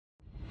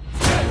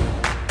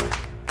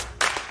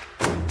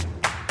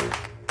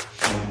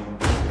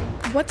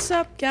What's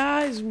up,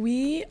 guys?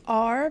 We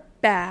are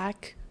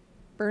back.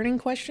 Burning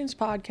Questions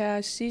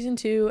Podcast, Season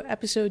 2,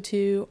 Episode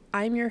 2.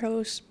 I'm your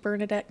host,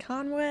 Bernadette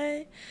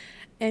Conway,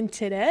 and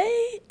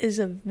today is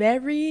a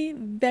very,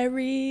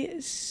 very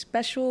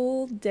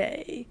special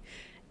day.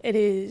 It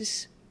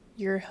is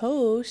your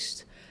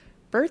host'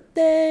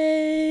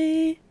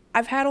 birthday.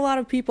 I've had a lot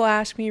of people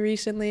ask me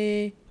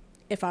recently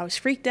if I was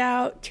freaked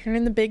out,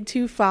 turning the big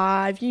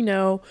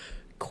 2-5,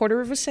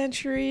 quarter of a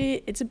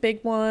century, it's a big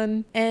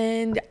one.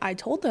 And I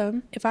told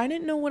them if I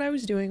didn't know what I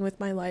was doing with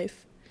my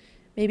life,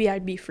 maybe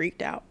I'd be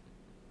freaked out.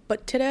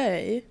 But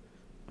today,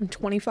 I'm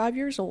 25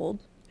 years old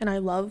and I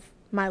love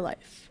my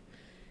life.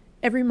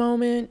 Every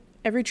moment,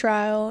 every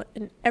trial,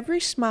 and every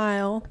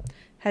smile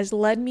has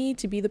led me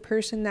to be the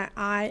person that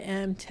I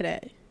am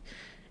today.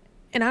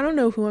 And I don't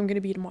know who I'm going to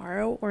be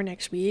tomorrow or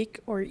next week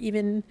or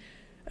even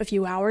a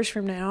few hours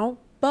from now,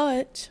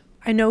 but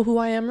I know who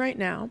I am right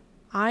now.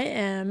 I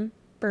am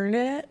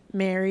Bernadette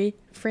Mary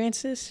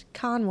Frances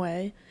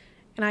Conway,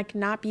 and I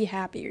cannot be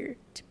happier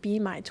to be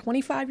my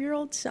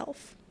 25-year-old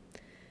self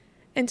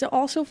and to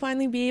also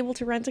finally be able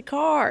to rent a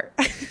car.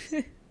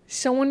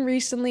 Someone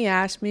recently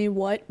asked me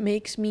what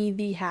makes me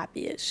the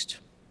happiest,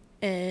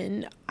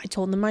 and I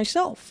told them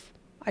myself.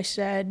 I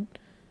said,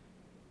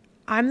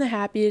 I'm the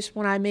happiest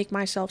when I make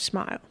myself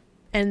smile,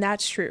 and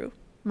that's true.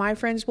 My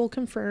friends will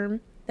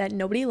confirm that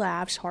nobody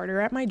laughs harder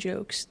at my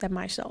jokes than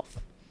myself,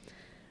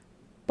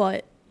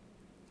 but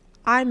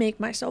I make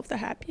myself the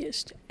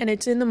happiest, and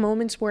it's in the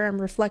moments where I'm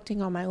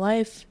reflecting on my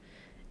life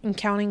and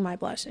counting my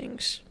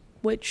blessings,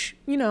 which,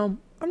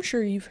 I'm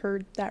sure you've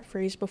heard that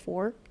phrase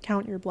before,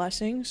 count your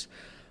blessings,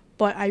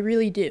 but I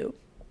really do.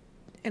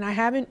 And I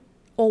haven't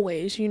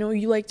always, you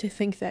like to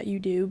think that you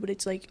do, but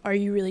it's like, are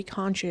you really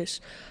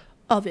conscious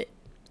of it?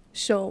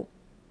 So,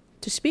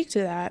 to speak to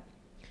that,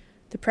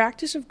 the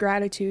practice of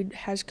gratitude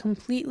has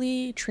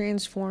completely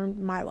transformed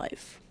my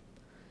life.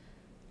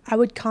 I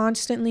would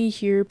constantly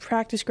hear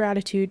practice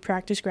gratitude,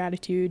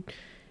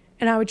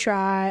 and I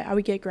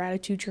would get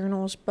gratitude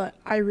journals, but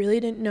I really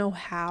didn't know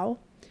how.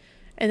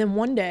 And then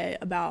one day,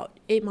 about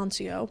 8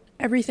 months ago,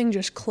 everything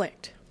just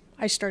clicked.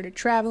 I started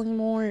traveling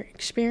more,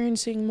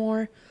 experiencing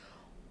more,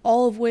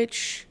 all of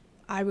which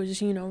I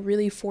was,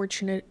 really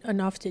fortunate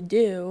enough to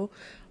do,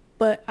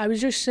 but I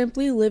was just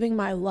simply living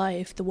my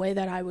life the way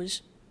that I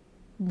was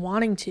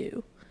wanting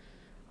to.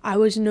 I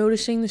was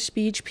noticing the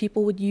speech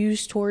people would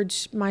use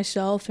towards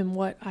myself and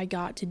what I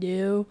got to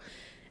do.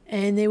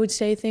 And they would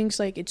say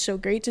things like, it's so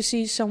great to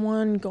see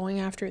someone going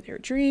after their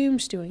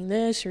dreams, doing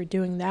this or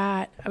doing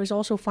that. I was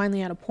also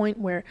finally at a point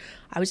where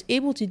I was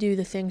able to do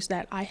the things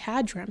that I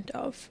had dreamt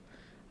of.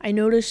 I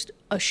noticed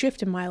a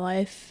shift in my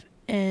life,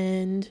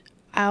 and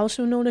I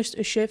also noticed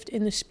a shift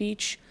in the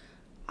speech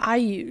I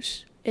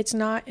use. It's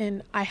not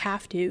an I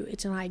have to,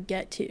 it's an I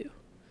get to.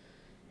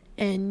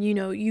 And,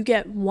 you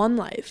get one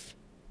life.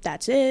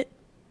 That's it.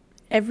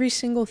 Every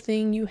single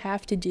thing you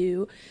have to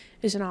do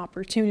is an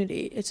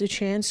opportunity. It's a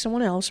chance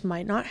someone else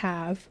might not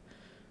have.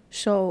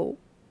 So,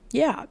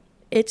 yeah,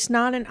 it's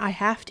not an I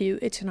have to,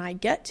 it's an I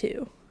get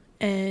to.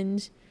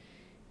 And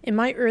in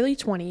my early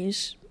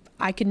 20s,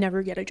 I could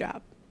never get a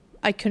job.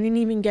 I couldn't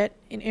even get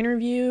an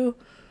interview,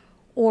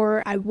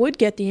 or I would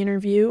get the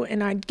interview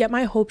and I'd get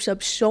my hopes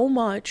up so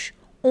much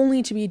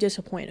only to be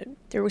disappointed.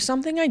 There was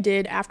something I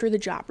did after the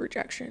job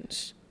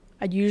rejections.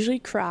 I'd usually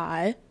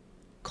cry,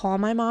 call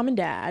my mom and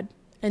dad,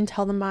 and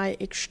tell them my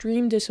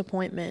extreme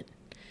disappointment.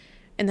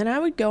 And then I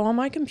would go on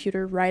my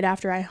computer right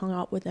after I hung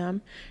up with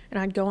them, and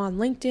I'd go on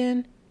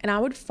LinkedIn, and I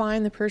would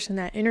find the person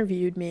that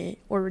interviewed me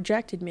or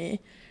rejected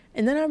me,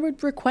 and then I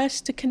would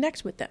request to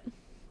connect with them.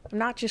 I'm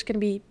not just going to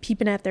be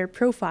peeping at their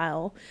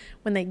profile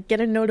when they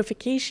get a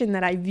notification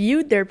that I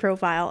viewed their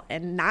profile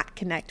and not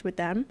connect with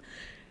them.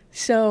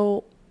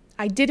 So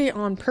I did it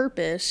on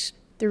purpose.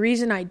 The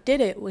reason I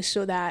did it was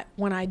so that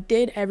when I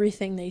did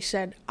everything they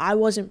said I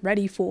wasn't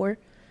ready for,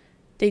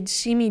 they'd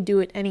see me do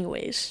it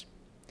anyways.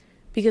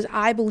 Because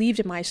I believed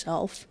in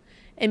myself,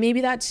 and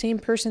maybe that same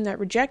person that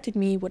rejected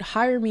me would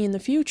hire me in the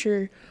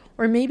future,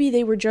 or maybe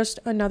they were just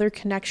another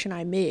connection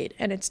I made.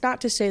 And it's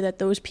not to say that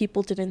those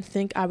people didn't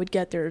think I would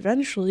get there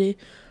eventually,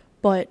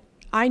 but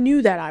I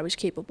knew that I was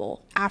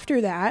capable.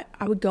 After that,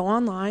 I would go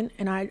online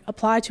and I'd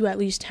apply to at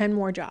least 10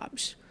 more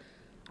jobs.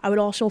 I would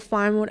also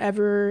find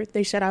whatever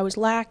they said I was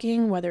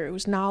lacking, whether it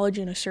was knowledge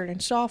in a certain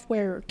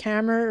software or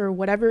camera or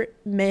whatever it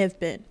may have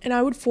been. And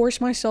I would force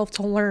myself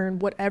to learn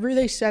whatever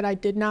they said I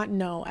did not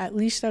know, at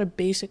least at a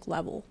basic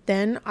level.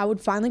 Then I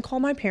would finally call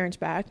my parents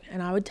back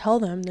and I would tell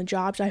them the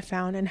jobs I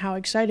found and how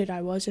excited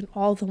I was and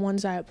all the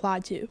ones I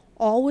applied to.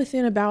 All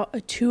within about a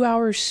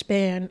 2-hour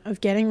span of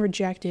getting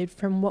rejected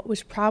from what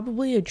was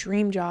probably a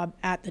dream job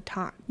at the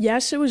time.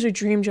 Yes, it was a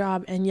dream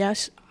job, and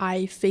yes,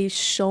 I faced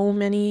so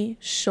many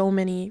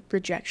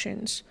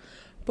rejections.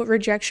 But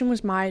rejection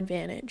was my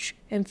advantage,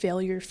 and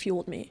failure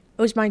fueled me.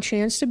 It was my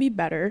chance to be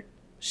better.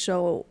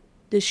 So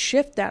the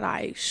shift that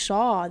I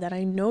saw, that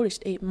I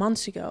noticed 8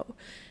 months ago,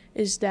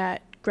 is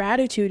that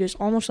gratitude is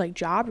almost like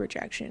job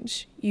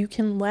rejections. You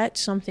can let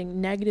something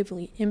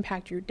negatively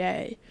impact your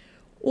day,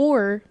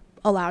 or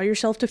allow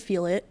yourself to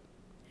feel it,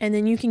 and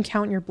then you can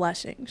count your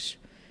blessings.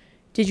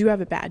 Did you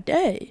have a bad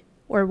day?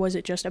 Or was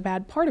it just a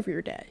bad part of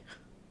your day?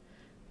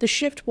 The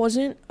shift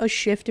wasn't a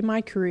shift in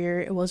my career.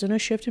 It wasn't a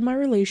shift in my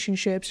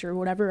relationships or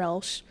whatever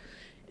else.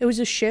 It was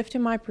a shift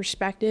in my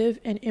perspective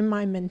and in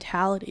my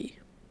mentality.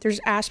 There's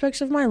aspects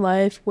of my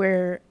life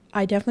where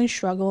I definitely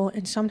struggle,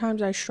 and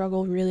sometimes I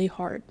struggle really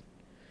hard.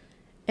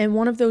 And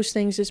one of those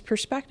things is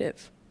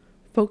perspective.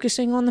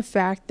 Focusing on the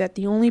fact that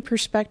the only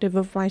perspective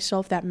of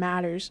myself that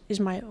matters is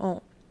my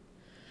own.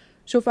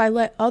 So if I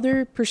let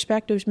other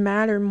perspectives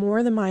matter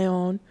more than my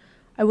own,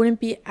 I wouldn't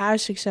be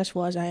as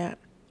successful as I am.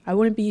 I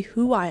wouldn't be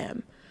who I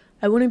am.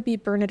 I wouldn't be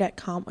Bernadette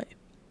Conway.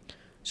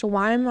 So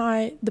why am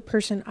I the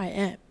person I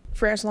am?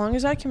 For as long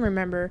as I can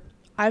remember,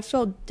 I've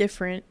felt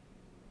different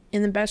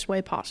in the best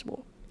way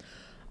possible.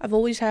 I've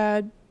always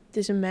had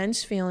this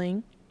immense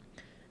feeling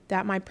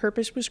that my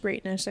purpose was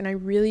greatness, and I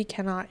really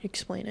cannot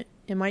explain it.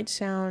 It might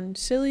sound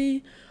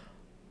silly,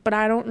 but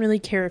I don't really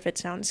care if it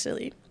sounds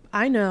silly.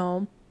 I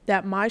know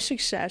that my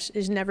success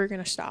is never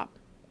going to stop.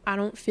 I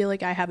don't feel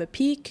like I have a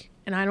peak,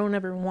 and I don't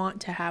ever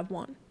want to have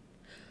one.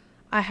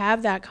 I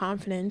have that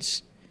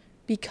confidence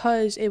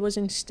because it was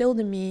instilled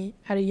in me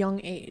at a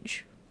young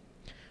age.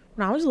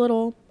 When I was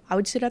little, I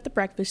would sit at the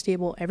breakfast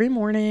table every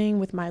morning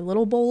with my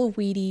little bowl of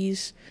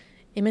Wheaties,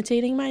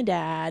 imitating my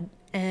dad,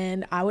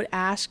 and I would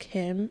ask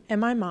him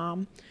and my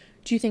mom,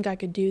 do you think I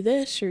could do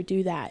this or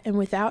do that? And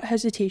without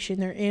hesitation,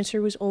 their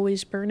answer was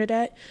always,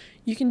 Bernadette,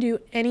 you can do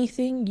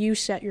anything you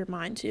set your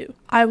mind to.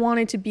 I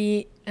wanted to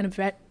be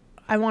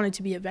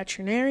a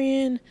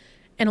veterinarian,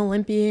 an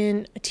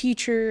Olympian, a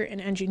teacher,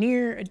 an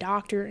engineer, a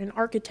doctor, an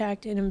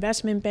architect, an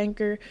investment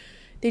banker.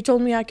 They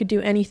told me I could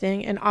do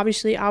anything, and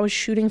obviously I was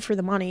shooting for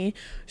the money.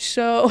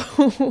 So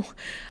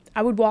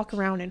I would walk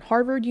around in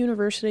Harvard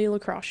University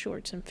lacrosse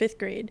shorts in 5th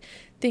grade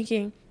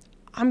thinking,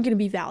 I'm going to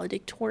be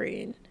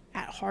valedictorian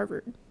at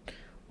Harvard.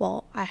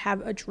 Well, I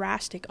have a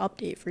drastic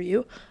update for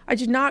you. I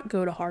did not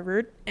go to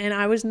Harvard, and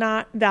I was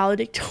not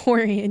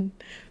valedictorian,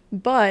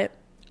 but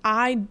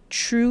I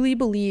truly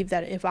believe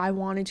that if I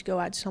wanted to go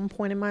at some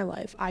point in my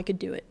life, I could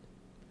do it.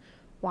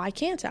 Why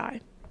can't I?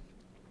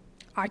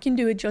 I can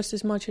do it just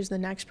as much as the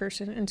next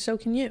person, and so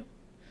can you.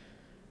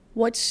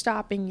 What's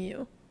stopping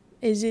you?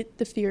 Is it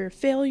the fear of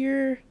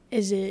failure?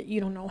 Is it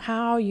you don't know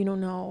how? You don't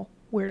know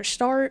where to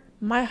start?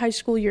 My high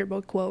school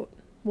yearbook quote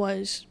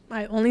was,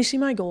 I only see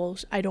my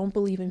goals. I don't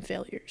believe in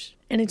failures.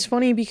 And it's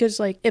funny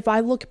because if I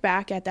look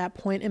back at that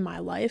point in my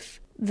life,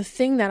 the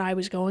thing that I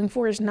was going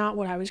for is not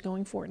what I was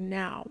going for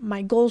now.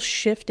 My goals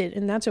shifted,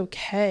 and that's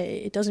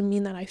okay. It doesn't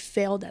mean that I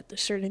failed at the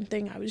certain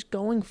thing I was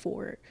going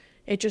for.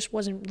 It just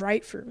wasn't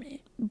right for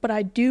me. But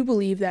I do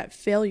believe that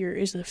failure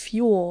is the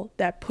fuel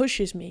that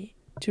pushes me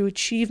to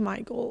achieve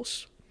my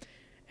goals.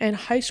 And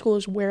high school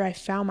is where I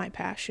found my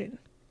passion.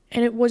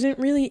 And it wasn't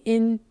really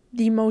in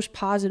the most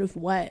positive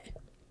way.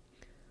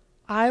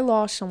 I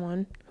lost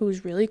someone who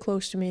was really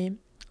close to me.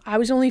 I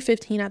was only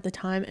 15 at the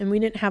time, and we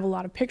didn't have a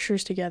lot of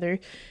pictures together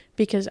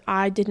because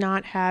I did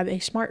not have a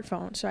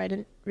smartphone. So I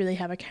didn't really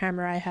have a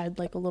camera. I had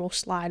a little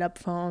slide-up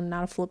phone,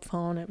 not a flip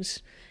phone. It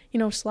was,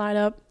 slide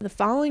up. The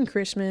following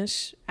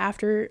Christmas,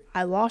 after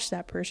I lost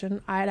that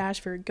person, I had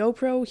asked for a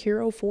GoPro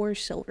Hero 4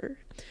 Silver.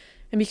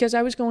 And because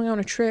I was going on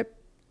a trip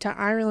to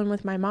Ireland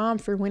with my mom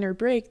for winter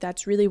break,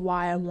 that's really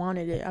why I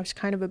wanted it. I was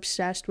kind of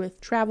obsessed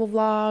with travel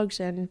vlogs,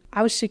 and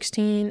I was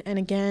 16 and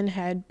again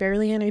had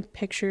barely any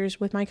pictures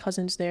with my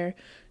cousins there.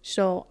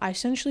 So I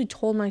essentially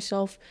told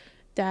myself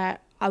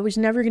that I was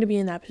never going to be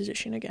in that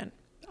position again.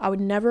 I would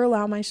never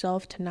allow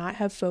myself to not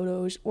have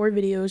photos or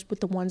videos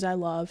with the ones I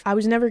love. I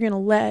was never going to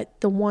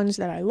let the ones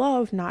that I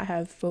love not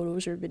have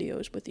photos or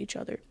videos with each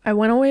other. I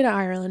went away to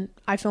Ireland.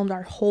 I filmed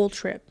our whole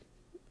trip.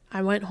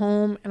 I went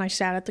home and I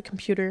sat at the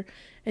computer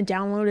and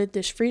downloaded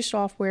this free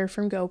software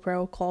from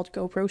GoPro called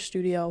GoPro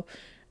Studio,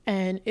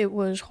 and it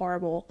was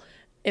horrible.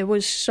 It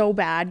was so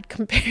bad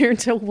compared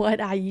to what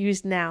I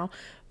use now,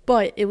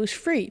 but it was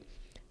free.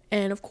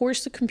 And of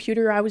course, the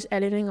computer I was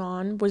editing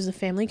on was the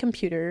family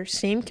computer.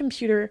 Same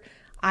computer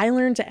I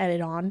learned to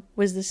edit on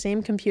was the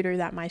same computer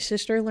that my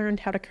sister learned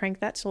how to crank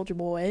that Soldier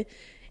Boy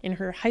in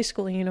her high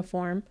school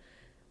uniform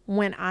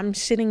when I'm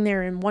sitting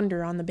there in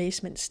wonder on the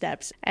basement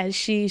steps as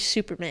she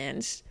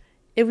Supermans.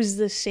 It was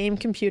the same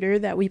computer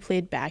that we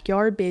played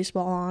backyard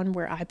baseball on,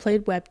 where I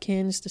played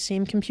Webkins, the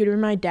same computer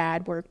my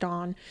dad worked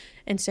on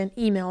and sent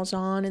emails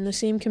on, and the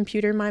same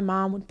computer my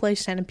mom would play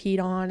Centipede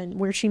on, and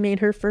where she made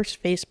her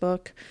first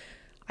Facebook.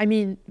 I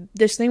mean,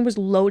 this thing was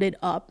loaded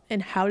up,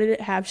 and how did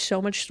it have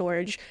so much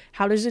storage?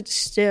 How does it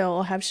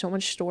still have so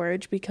much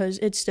storage? Because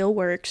it still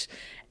works,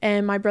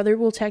 and my brother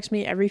will text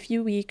me every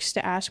few weeks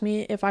to ask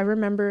me if I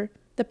remember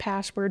the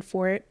password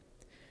for it,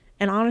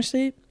 and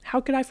honestly,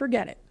 how could I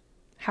forget it?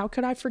 How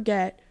could I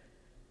forget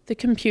the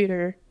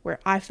computer where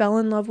I fell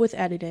in love with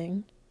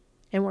editing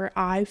and where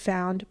I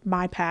found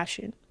my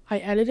passion? I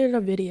edited a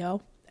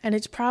video, and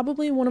it's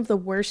probably one of the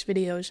worst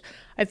videos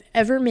I've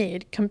ever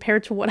made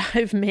compared to what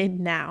I've made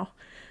now.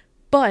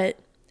 But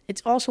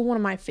it's also one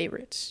of my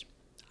favorites.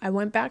 I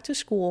went back to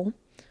school,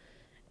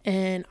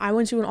 and I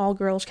went to an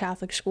all-girls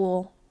Catholic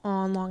school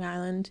on Long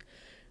Island.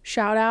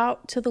 Shout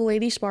out to the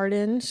Lady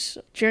Spartans.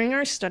 During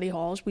our study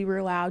halls, we were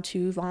allowed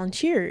to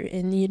volunteer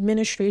in the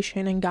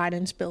administration and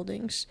guidance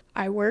buildings.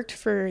 I worked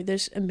for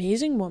this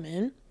amazing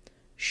woman.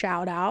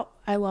 Shout out,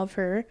 I love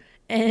her.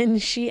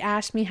 And she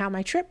asked me how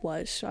my trip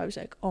was. So I was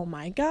like, oh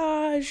my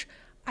gosh,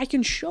 I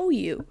can show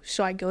you.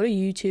 So I go to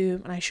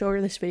YouTube and I show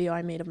her this video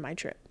I made of my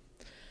trip.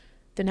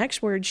 The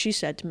next words she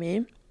said to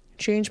me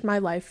changed my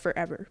life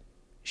forever.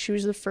 She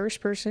was the first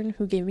person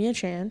who gave me a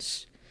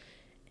chance,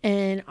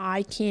 and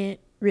I can't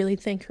really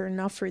thank her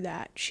enough for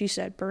that. She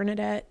said,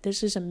 Bernadette,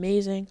 this is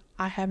amazing.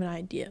 I have an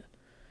idea.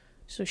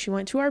 So she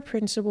went to our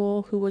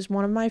principal, who was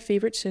one of my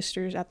favorite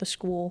sisters at the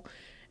school,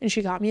 and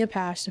she got me a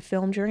pass to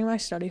film during my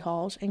study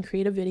halls and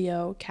create a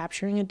video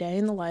capturing a day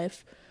in the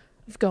life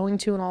of going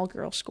to an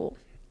all-girls school.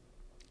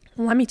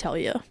 Let me tell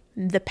you,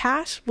 the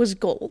pass was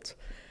gold.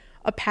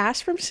 A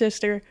pass from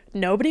sister,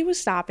 nobody was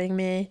stopping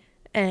me,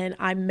 and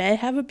I may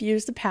have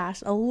abused the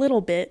pass a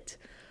little bit,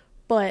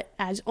 but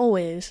as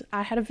always,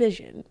 I had a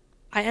vision.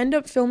 I end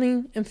up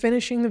filming and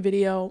finishing the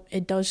video.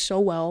 It does so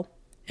well,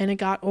 and it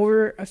got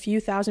over a few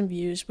thousand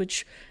views,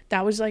 which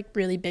that was like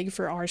really big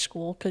for our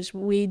school because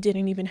we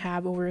didn't even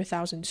have over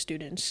 1,000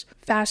 students.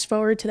 Fast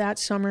forward to that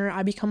summer,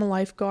 I become a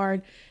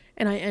lifeguard,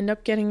 and I end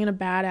up getting in a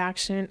bad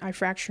accident. I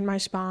fractured my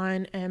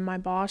spine, and my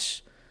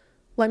boss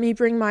let me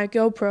bring my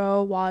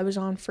GoPro while I was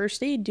on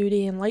first aid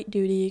duty and light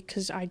duty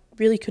because I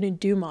really couldn't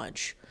do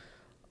much.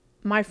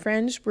 My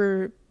friends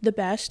were the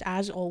best,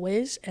 as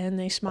always, and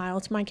they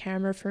smiled to my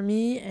camera for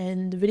me,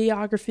 and the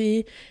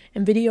videography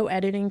and video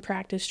editing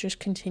practice just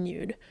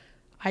continued.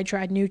 I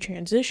tried new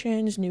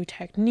transitions, new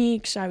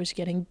techniques. I was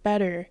getting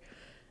better,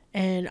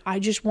 and I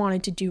just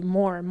wanted to do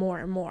more and more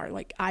and more.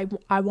 Like,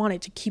 I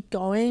wanted to keep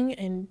going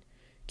and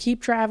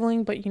keep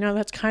traveling, but,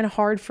 that's kind of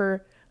hard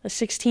for a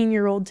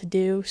 16-year-old to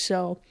do,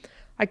 so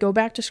I go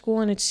back to school,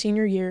 and it's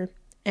senior year,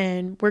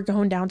 and we're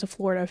going down to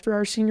Florida for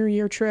our senior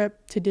year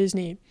trip to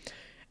Disney.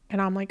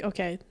 And I'm like,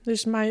 okay,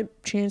 this is my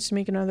chance to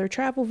make another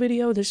travel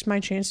video. This is my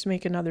chance to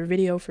make another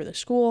video for the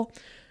school.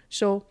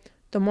 So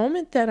the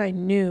moment that I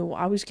knew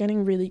I was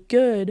getting really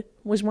good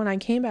was when I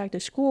came back to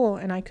school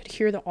and I could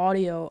hear the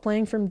audio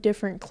playing from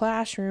different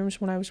classrooms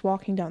when I was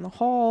walking down the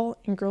hall,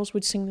 and girls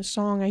would sing the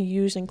song I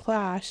used in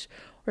class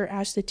or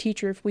ask the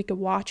teacher if we could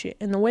watch it.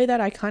 And the way that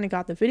I kind of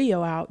got the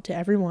video out to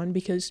everyone,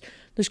 because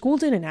the school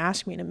didn't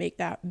ask me to make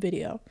that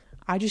video,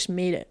 I just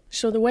made it.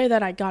 So the way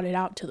that I got it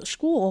out to the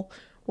school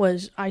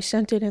was I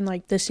sent it in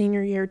like the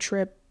senior year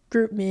trip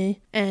group me,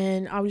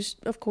 and I was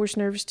of course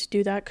nervous to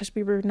do that because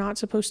we were not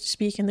supposed to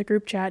speak in the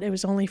group chat. It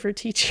was only for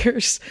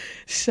teachers.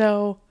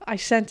 So I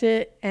sent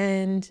it,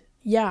 and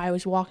yeah, I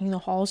was walking the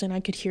halls and I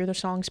could hear the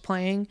songs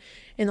playing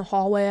in the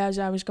hallway as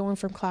I was going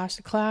from class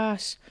to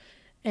class,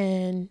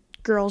 and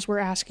girls were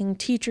asking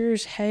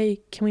teachers,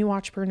 hey, can we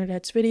watch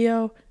Bernadette's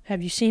video?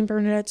 Have you seen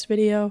Bernadette's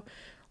video?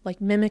 Like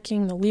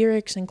mimicking the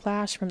lyrics in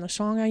class from the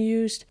song I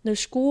used. The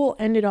school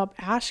ended up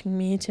asking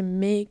me to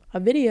make a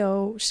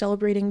video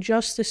celebrating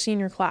just the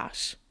senior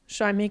class.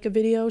 So I make a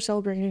video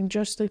celebrating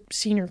just the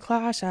senior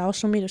class. I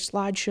also made a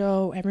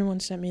slideshow. Everyone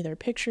sent me their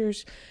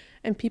pictures,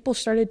 and people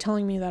started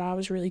telling me that I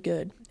was really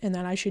good and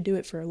that I should do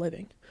it for a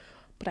living.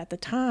 But at the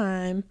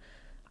time,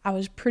 I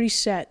was pretty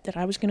set that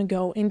I was going to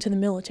go into the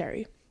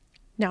military.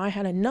 Now I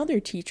had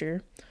another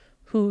teacher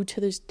who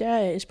to this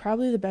day is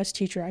probably the best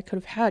teacher I could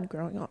have had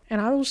growing up. And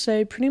I will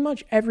say pretty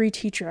much every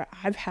teacher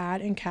I've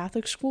had in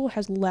Catholic school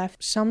has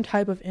left some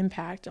type of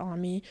impact on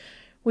me,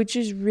 which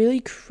is really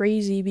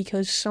crazy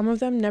because some of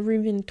them never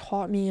even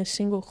taught me a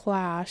single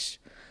class,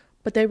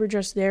 but they were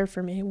just there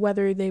for me,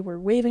 whether they were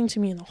waving to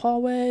me in the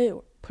hallway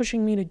or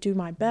pushing me to do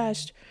my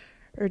best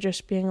or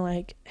just being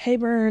like, hey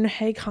Bern,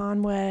 hey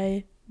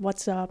Conway,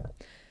 what's up?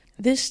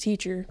 This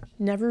teacher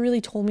never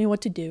really told me what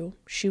to do.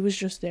 She was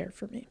just there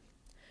for me.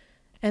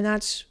 And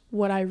that's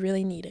what I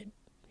really needed.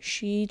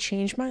 She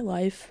changed my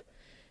life,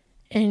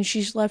 and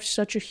she's left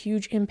such a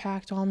huge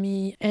impact on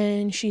me,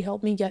 and she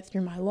helped me get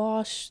through my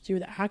loss, through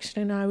the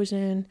accident I was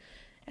in,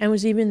 and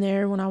was even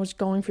there when I was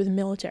going for the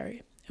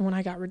military. And when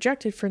I got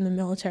rejected from the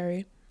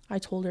military, I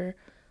told her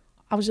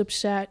I was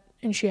upset,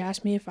 and she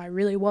asked me if I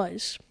really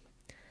was.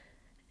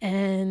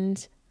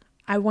 And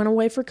I went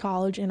away for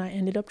college, and I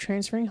ended up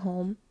transferring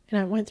home, and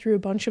I went through a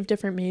bunch of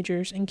different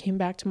majors and came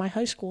back to my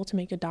high school to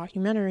make a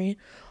documentary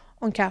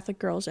on Catholic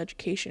girls'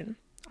 education.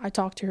 I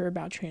talked to her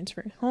about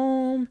transferring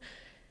home,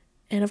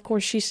 and of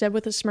course she said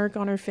with a smirk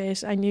on her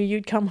face, I knew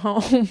you'd come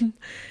home.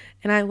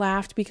 And I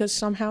laughed because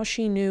somehow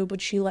she knew, but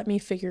she let me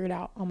figure it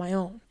out on my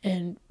own.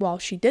 And while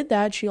she did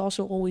that, she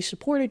also always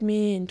supported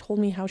me and told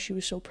me how she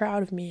was so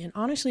proud of me. And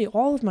honestly,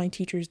 all of my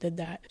teachers did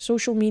that.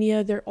 Social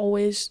media, they're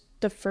always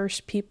the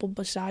first people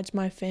besides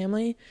my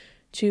family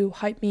to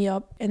hype me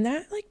up, and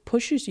that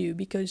pushes you,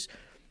 because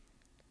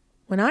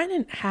when I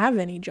didn't have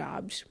any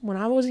jobs, when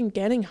I wasn't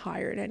getting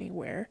hired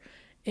anywhere,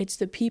 it's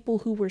the people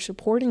who were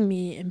supporting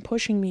me and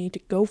pushing me to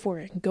go for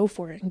it and go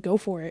for it and go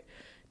for it,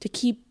 to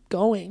keep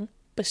going,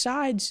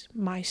 besides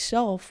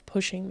myself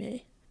pushing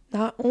me.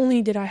 Not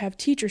only did I have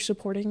teachers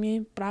supporting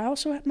me, but I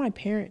also had my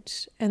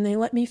parents, and they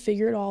let me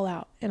figure it all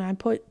out. And I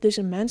put this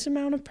immense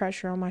amount of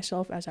pressure on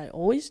myself, as I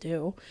always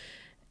do.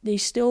 They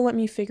still let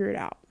me figure it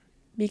out,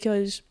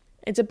 because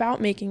it's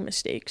about making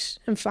mistakes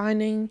and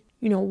finding,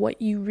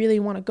 what you really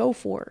want to go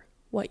for,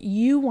 what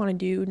you want to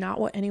do, not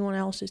what anyone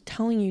else is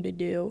telling you to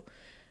do.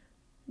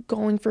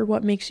 Going for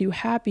what makes you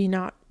happy,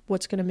 not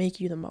what's going to make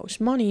you the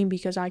most money,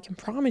 because I can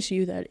promise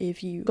you that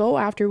if you go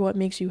after what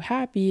makes you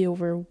happy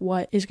over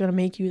what is going to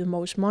make you the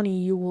most money,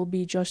 you will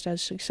be just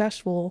as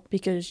successful,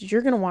 because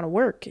you're going to want to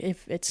work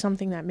if it's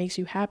something that makes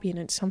you happy and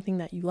it's something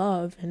that you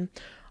love. And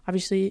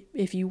obviously,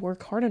 if you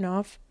work hard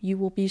enough, you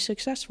will be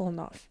successful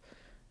enough.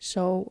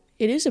 So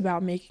it is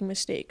about making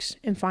mistakes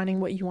and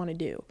finding what you want to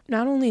do.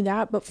 Not only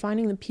that, but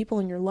finding the people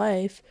in your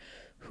life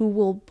who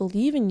will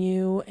believe in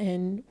you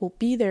and will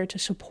be there to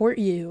support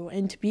you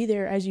and to be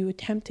there as you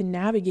attempt to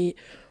navigate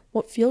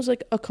what feels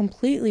like a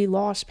completely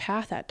lost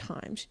path at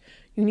times.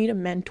 You need a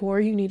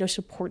mentor, you need a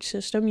support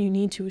system, you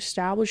need to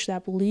establish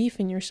that belief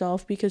in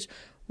yourself, because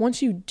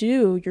once you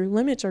do, your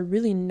limits are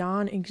really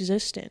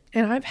non-existent.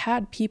 And I've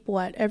had people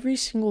at every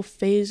single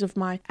phase of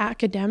my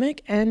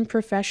academic and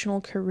professional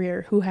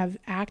career who have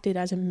acted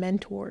as a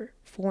mentor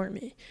for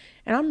me.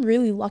 And I'm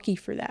really lucky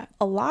for that.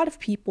 A lot of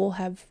people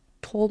have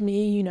told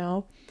me,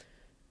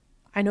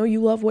 I know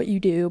you love what you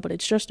do, but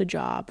it's just a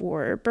job.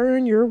 Or,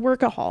 Bern, you're a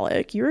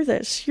workaholic. You're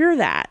this, you're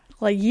that.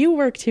 Like, you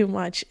work too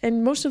much.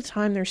 And most of the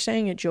time they're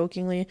saying it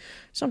jokingly.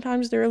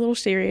 Sometimes they're a little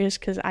serious,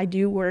 because I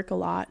do work a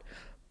lot.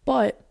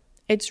 But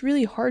it's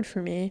really hard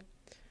for me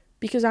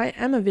because I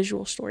am a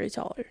visual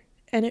storyteller.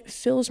 And it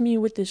fills me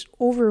with this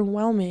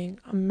overwhelming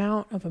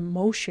amount of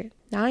emotion.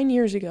 9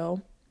 years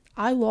ago,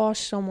 I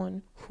lost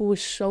someone who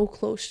was so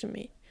close to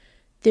me.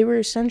 They were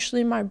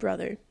essentially my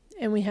brother.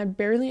 And we had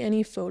barely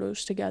any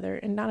photos together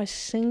and not a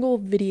single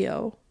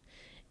video.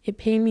 It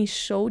pained me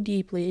so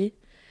deeply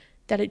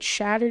that it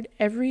shattered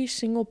every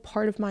single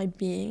part of my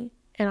being,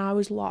 and I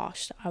was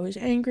lost. I was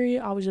angry,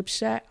 I was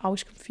upset, I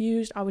was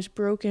confused, I was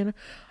broken.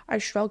 I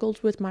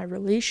struggled with my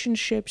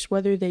relationships,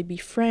 whether they be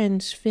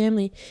friends,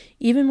 family,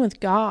 even with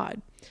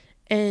God.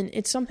 And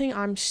it's something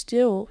I'm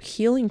still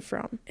healing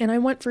from. And I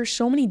went for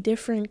so many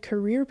different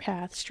career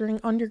paths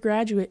during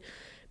undergraduate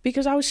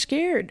because I was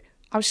scared.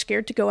 I was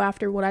scared to go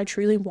after what I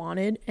truly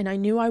wanted, and I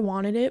knew I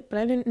wanted it, but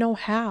I didn't know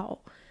how.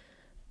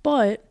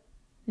 But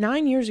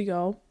 9 years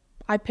ago,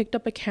 I picked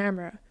up a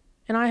camera,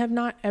 and I have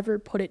not ever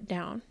put it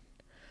down.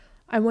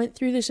 I went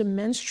through this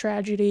immense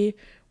tragedy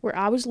where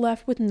I was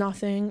left with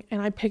nothing, and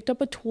I picked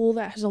up a tool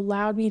that has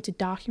allowed me to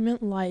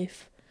document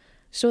life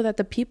so that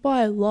the people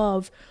I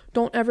love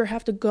don't ever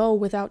have to go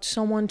without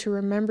someone to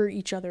remember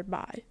each other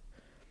by.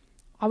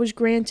 I was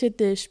granted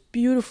this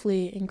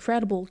beautifully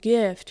incredible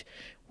gift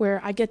where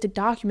I get to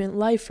document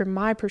life from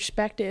my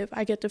perspective.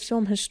 I get to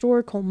film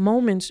historical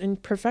moments in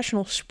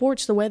professional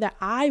sports the way that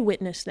I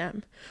witnessed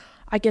them.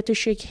 I get to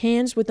shake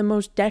hands with the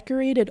most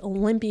decorated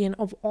Olympian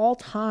of all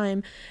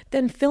time,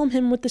 then film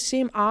him with the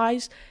same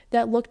eyes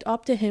that looked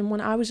up to him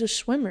when I was a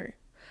swimmer.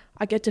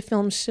 I get to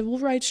film civil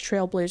rights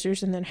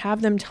trailblazers and then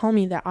have them tell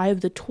me that I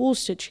have the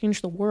tools to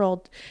change the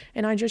world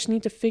and I just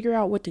need to figure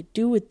out what to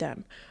do with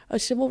them. A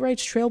civil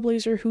rights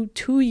trailblazer who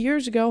 2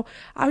 years ago,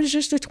 I was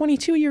just a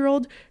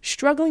 22-year-old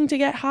struggling to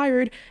get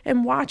hired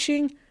and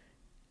watching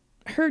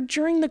her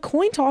during the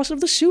coin toss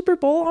of the Super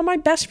Bowl on my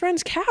best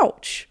friend's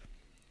couch.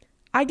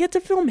 I get to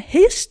film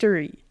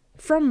history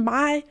from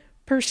my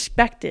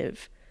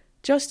perspective,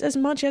 just as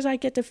much as I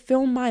get to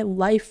film my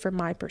life from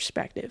my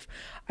perspective.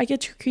 I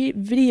get to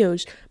create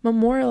videos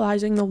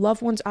memorializing the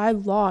loved ones I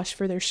lost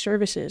for their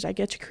services. I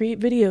get to create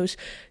videos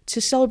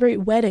to celebrate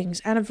weddings,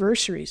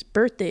 anniversaries,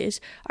 birthdays.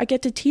 I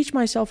get to teach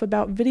myself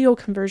about video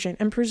conversion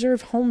and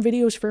preserve home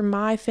videos for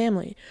my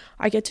family.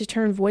 I get to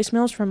turn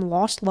voicemails from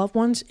lost loved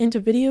ones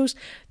into videos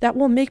that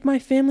will make my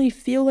family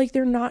feel like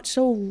they're not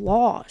so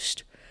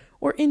lost,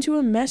 or into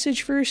a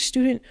message for a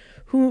student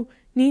who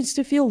needs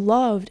to feel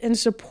loved and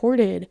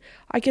supported.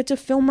 I get to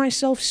film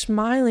myself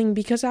smiling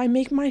because I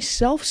make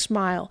myself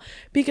smile,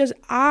 because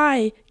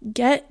I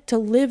get to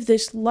live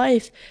this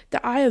life that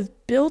I have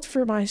built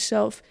for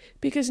myself,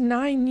 because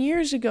 9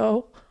 years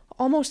ago,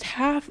 almost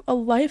half a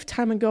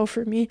lifetime ago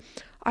for me,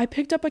 I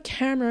picked up a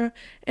camera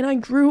and I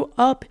grew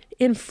up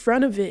in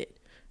front of it.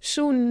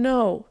 So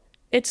no,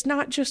 it's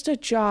not just a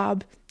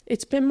job.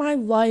 It's been my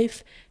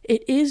life.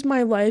 It is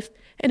my life,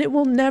 and it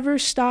will never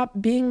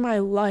stop being my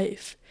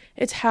life.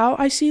 It's how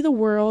I see the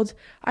world.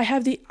 I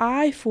have the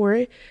eye for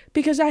it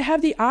because I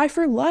have the eye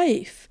for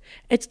life.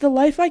 It's the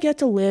life I get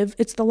to live.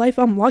 It's the life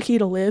I'm lucky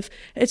to live.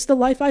 It's the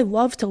life I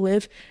love to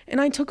live. And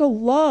I took a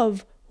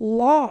love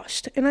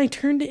lost and I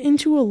turned it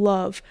into a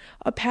love,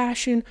 a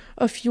passion,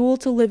 a fuel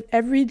to live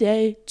every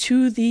day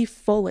to the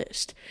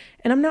fullest.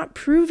 And I'm not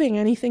proving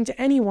anything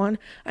to anyone.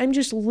 I'm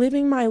just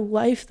living my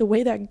life the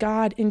way that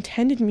God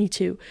intended me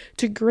to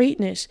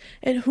greatness.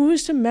 And who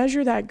is to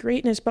measure that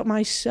greatness but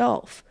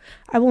myself?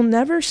 I will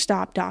never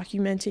stop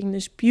documenting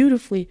this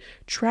beautifully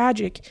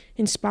tragic,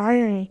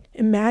 inspiring,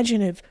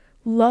 imaginative,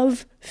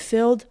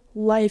 love-filled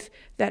life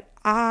that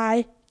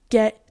I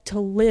get get to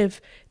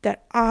live,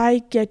 that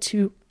I get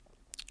to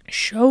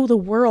show the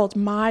world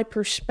my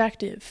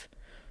perspective.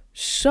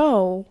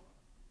 So,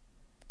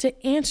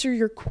 to answer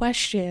your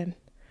question,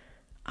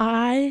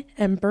 I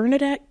am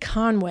Bernadette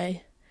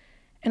Conway,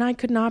 and I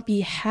could not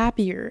be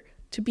happier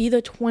to be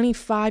the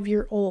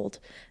 25-year-old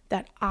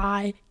that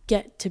I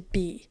get to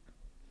be.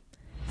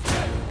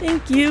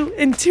 Thank you,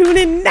 and tune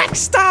in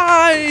next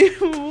time!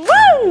 Woo!